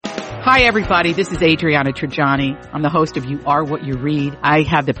Hi, everybody. This is Adriana Trajani. I'm the host of You Are What You Read. I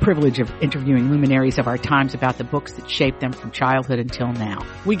have the privilege of interviewing luminaries of our times about the books that shaped them from childhood until now.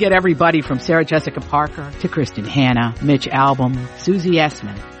 We get everybody from Sarah Jessica Parker to Kristen Hanna, Mitch Albom, Susie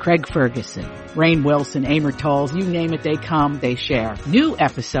Essman, Craig Ferguson, Rainn Wilson, Amor Towles, you name it, they come, they share. New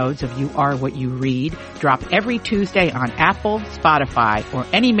episodes of You Are What You Read drop every Tuesday on Apple, Spotify, or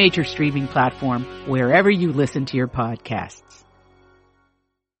any major streaming platform wherever you listen to your podcasts.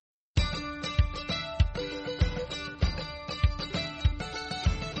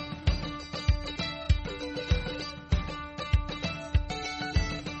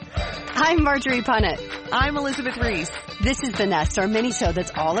 I'm Marjorie Punnett. I'm Elizabeth Reese. This is The Nest, our mini-show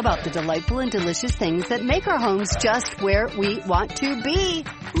that's all about the delightful and delicious things that make our homes just where we want to be.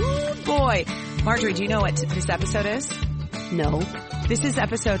 Ooh, boy. Marjorie, do you know what this episode is? No. This is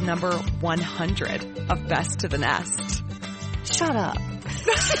episode number 100 of Best to the Nest. Shut up.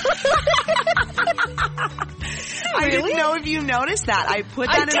 I didn't know if you noticed that. I put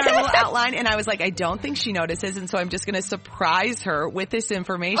that in our little outline, and I was like, I don't think she notices, and so I'm just going to surprise her with this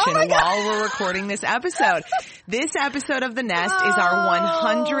information while we're recording this episode. This episode of The Nest is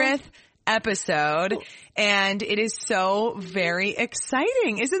our 100th episode, and it is so very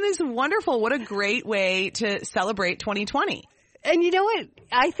exciting. Isn't this wonderful? What a great way to celebrate 2020. And you know what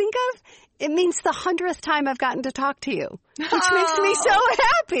I think of? It means the 100th time I've gotten to talk to you, which makes me so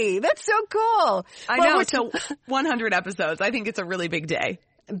happy. That's so cool. I know. So 100 episodes. I think it's a really big day.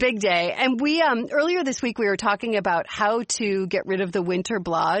 Big day. And we, earlier this week, we were talking about how to get rid of the winter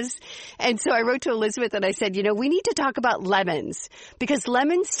blahs. And so I wrote to Elizabeth and I said, you know, we need to talk about lemons, because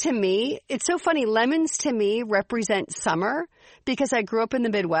lemons to me, it's so funny. Lemons to me represent summer because I grew up in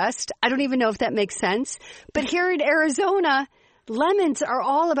the Midwest. I don't even know if that makes sense. But here in Arizona, lemons are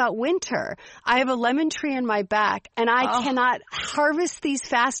all about winter. I have a lemon tree in my back, and I cannot harvest these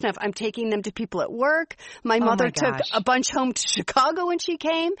fast enough. I'm taking them to people at work. My mother took a bunch home to Chicago when she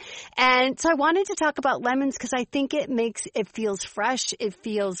came. And so I wanted to talk about lemons because I think it feels fresh. It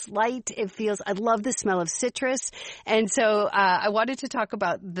feels light. I love the smell of citrus. And so I wanted to talk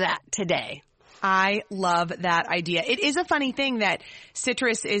about that today. I love that idea. It is a funny thing that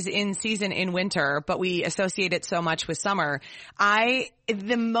citrus is in season in winter, but we associate it so much with summer.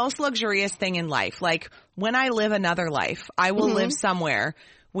 The most luxurious thing in life, like when I live another life, I will live somewhere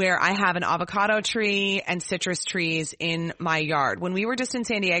where I have an avocado tree and citrus trees in my yard. When we were just in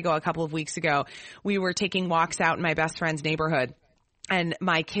San Diego a couple of weeks ago, we were taking walks out in my best friend's neighborhood. And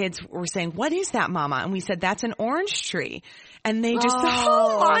my kids were saying, "What is that, Mama?" And we said, "That's an orange tree." And they just,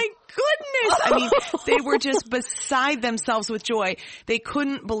 oh my goodness. I mean, they were just beside themselves with joy. They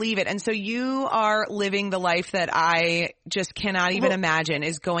couldn't believe it. And so you are living the life that I just cannot even imagine,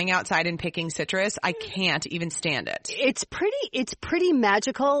 is going outside and picking citrus. I can't even stand it. It's pretty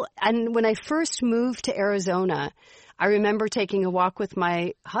magical. And when I first moved to Arizona, I remember taking a walk with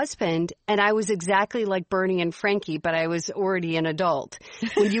my husband, and I was exactly like Bernie and Frankie, but I was already an adult.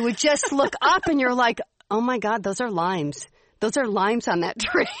 When you would just look up and you're like, oh my God, those are limes. Those are limes on that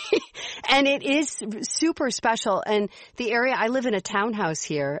tree. And it is super special. And the area, I live in a townhouse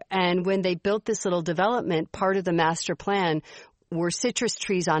here, and when they built this little development, part of the master plan were citrus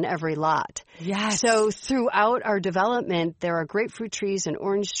trees on every lot. Yes. So throughout our development, there are grapefruit trees and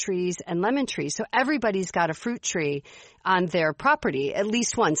orange trees and lemon trees. So everybody's got a fruit tree on their property, at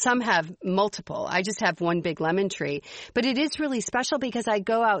least one. Some have multiple. I just have one big lemon tree. But it is really special because I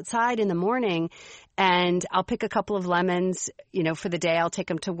go outside in the morning and I'll pick a couple of lemons, you know, for the day. I'll take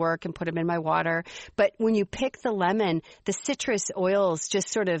them to work and put them in my water. But when you pick the lemon, the citrus oils just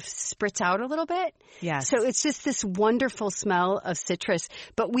sort of spritz out a little bit. Yes. So it's just this wonderful smell of citrus.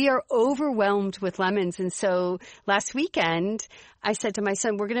 But we are overwhelmed with lemons. And so last weekend, I said to my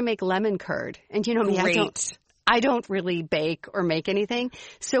son, we're going to make lemon curd. And you know me, I don't really bake or make anything.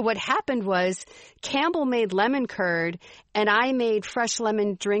 So what happened was Campbell made lemon curd and I made fresh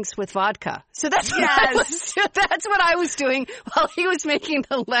lemon drinks with vodka. So that's what I was doing while he was making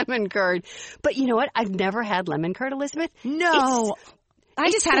the lemon curd. But you know what? I've never had lemon curd, Elizabeth. No.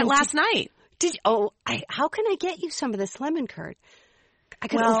 I just had it last night. How can I get you some of this lemon curd? I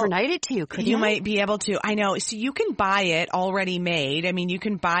could overnight it to you, couldn't I? You might be able to. I know. So you can buy it already made. I mean, you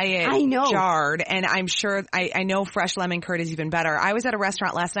can buy it jarred. And I'm sure, I know fresh lemon curd is even better. I was at a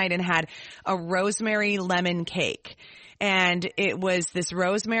restaurant last night and had a rosemary lemon cake. And it was this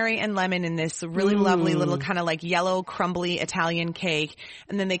rosemary and lemon in this really lovely little kind of like yellow crumbly Italian cake.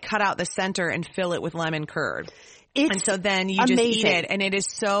 And then they cut out the center and fill it with lemon curd. And so then you just eat it, and it is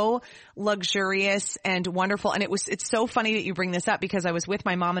so luxurious and wonderful. And it's so funny that you bring this up, because I was with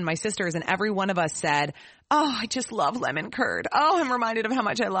my mom and my sisters, and every one of us said, "Oh, I just love lemon curd. Oh, I'm reminded of how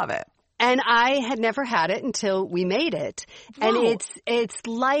much I love it." And I had never had it until we made it. And it's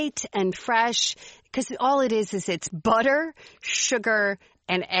light and fresh, because all it is it's butter, sugar,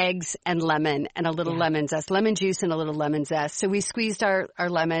 and eggs and lemon and a little lemon zest, lemon juice and a little lemon zest. So we squeezed our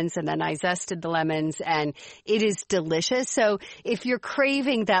lemons, and then I zested the lemons, and it is delicious. So if you're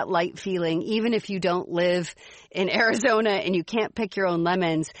craving that light feeling, even if you don't live in Arizona and you can't pick your own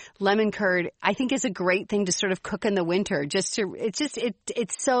lemons, lemon curd, I think, is a great thing to sort of cook in the winter. It's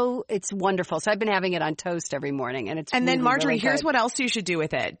wonderful. So I've been having it on toast every morning, and it's then Marjorie, really here's what else you should do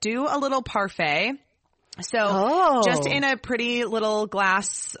with it. Do a little parfait. So just in a pretty little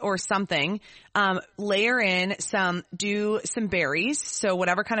glass or something, layer in some berries. So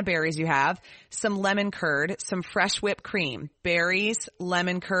whatever kind of berries you have, some lemon curd, some fresh whipped cream, berries,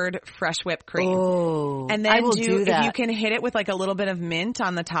 lemon curd, fresh whipped cream. Oh, and then I will do that. If you can hit it with like a little bit of mint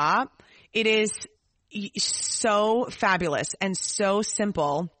on the top, it is so fabulous and so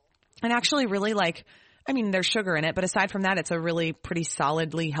simple, and actually really there's sugar in it, but aside from that, it's a really pretty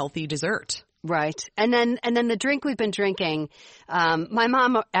solidly healthy dessert. Right. And then the drink we've been drinking, my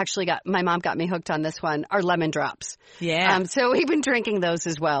mom got me hooked on this one, are lemon drops. Yeah. So we've been drinking those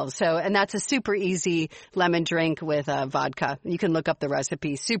as well. So, and that's a super easy lemon drink with vodka. You can look up the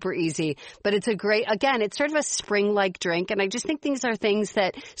recipe. Super easy. But it's it's sort of a spring-like drink. And I just think these are things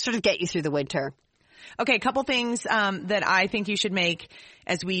that sort of get you through the winter. Okay, a couple things that I think you should make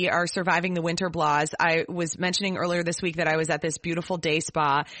as we are surviving the winter blahs. I was mentioning earlier this week that I was at this beautiful day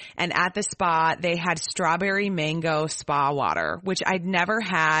spa, and at the spa they had strawberry mango spa water, which I'd never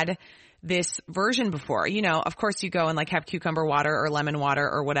had this version before. You know, of course you go and have cucumber water or lemon water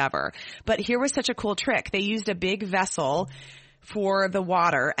or whatever. But here was such a cool trick. They used a big vessel for the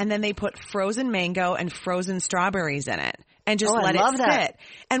water, and then they put frozen mango and frozen strawberries in it. And just let it sit.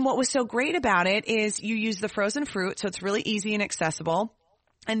 And what was so great about it is you use the frozen fruit, so it's really easy and accessible.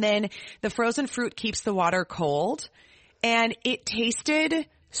 And then the frozen fruit keeps the water cold. And it tasted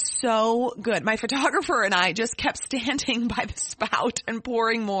so good. My photographer and I just kept standing by the spout and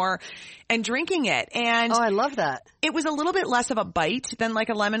pouring more and drinking it. And I love that. It was a little bit less of a bite than like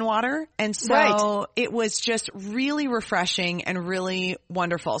a lemon water. And so it was just really refreshing and really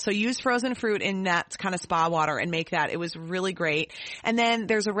wonderful. So use frozen fruit in that kind of spa water and make that. It was really great. And then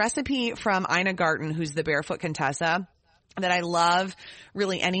there's a recipe from Ina Garten, who's the Barefoot Contessa, that I love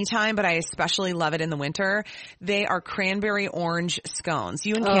really anytime, but I especially love it in the winter. They are cranberry orange scones.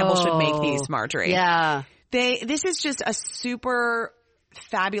 You and Campbell should make these, Marjorie. Yeah. This is just a super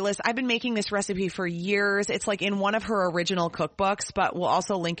fabulous. I've been making this recipe for years. It's like in one of her original cookbooks, but we'll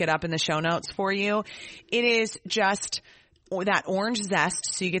also link it up in the show notes for you. It is just that orange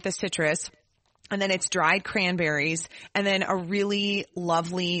zest, so you get the citrus. And then it's dried cranberries, and then a really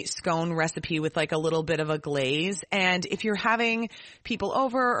lovely scone recipe with like a little bit of a glaze. And if you're having people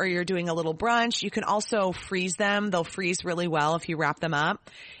over or you're doing a little brunch, you can also freeze them. They'll freeze really well if you wrap them up.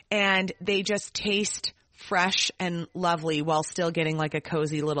 And they just taste fresh and lovely while still getting like a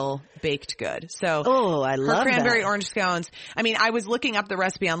cozy little baked good. So I love her cranberry that. Orange scones. I mean, I was looking up the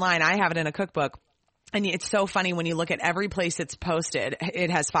recipe online. I have it in a cookbook. And it's so funny when you look at every place it's posted, it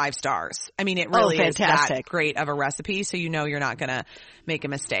has 5 stars. I mean, it really is that great of a recipe, so you know you're not going to make a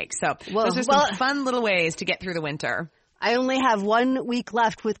mistake. So those are some fun little ways to get through the winter. I only have 1 week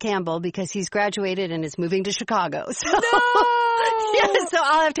left with Campbell because he's graduated and is moving to Chicago. So, no! Yeah, so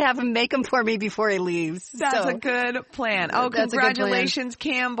I'll have to have him make them for me before he leaves. That's a good plan. Oh, congratulations,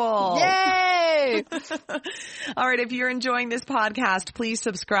 Campbell. Yay! All right, if you're enjoying this podcast, please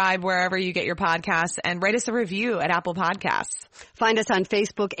subscribe wherever you get your podcasts and write us a review at Apple Podcasts. Find us on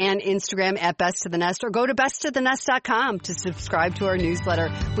Facebook and Instagram at Best of the Nest, or go to besttothenest.com to subscribe to our newsletter.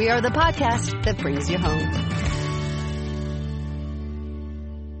 We are the podcast that brings you home.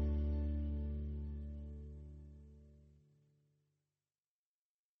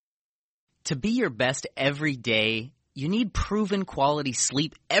 To be your best every day, you need proven quality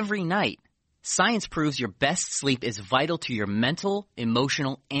sleep every night. Science proves your best sleep is vital to your mental,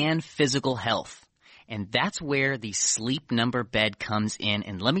 emotional, and physical health. And that's where the Sleep Number bed comes in.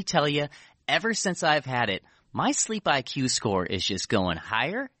 And let me tell you, ever since I've had it, my sleep IQ score is just going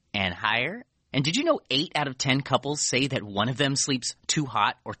higher and higher. And did you know 8 out of 10 couples say that one of them sleeps too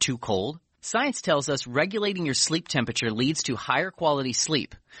hot or too cold? Science tells us regulating your sleep temperature leads to higher quality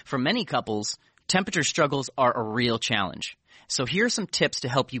sleep. For many couples, temperature struggles are a real challenge. So here are some tips to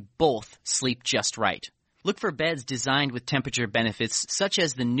help you both sleep just right. Look for beds designed with temperature benefits such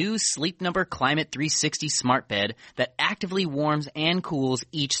as the new Sleep Number Climate 360 smart bed that actively warms and cools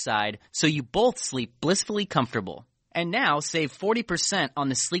each side so you both sleep blissfully comfortable. And now save 40% on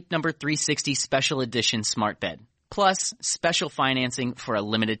the Sleep Number 360 Special Edition smart bed. Plus special financing for a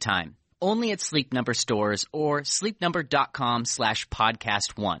limited time. Only at Sleep Number stores or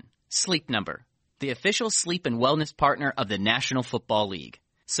sleepnumber.com/podcast1. Sleep Number, the official sleep and wellness partner of the National Football League.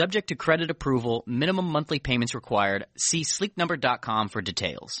 Subject to credit approval, minimum monthly payments required. See sleepnumber.com for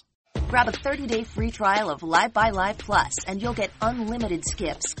details. Grab a 30-day free trial of Live by Live Plus, and you'll get unlimited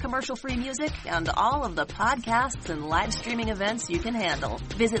skips, commercial-free music, and all of the podcasts and live streaming events you can handle.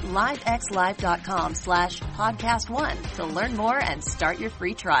 Visit livexlive.com/podcast1 to learn more and start your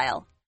free trial.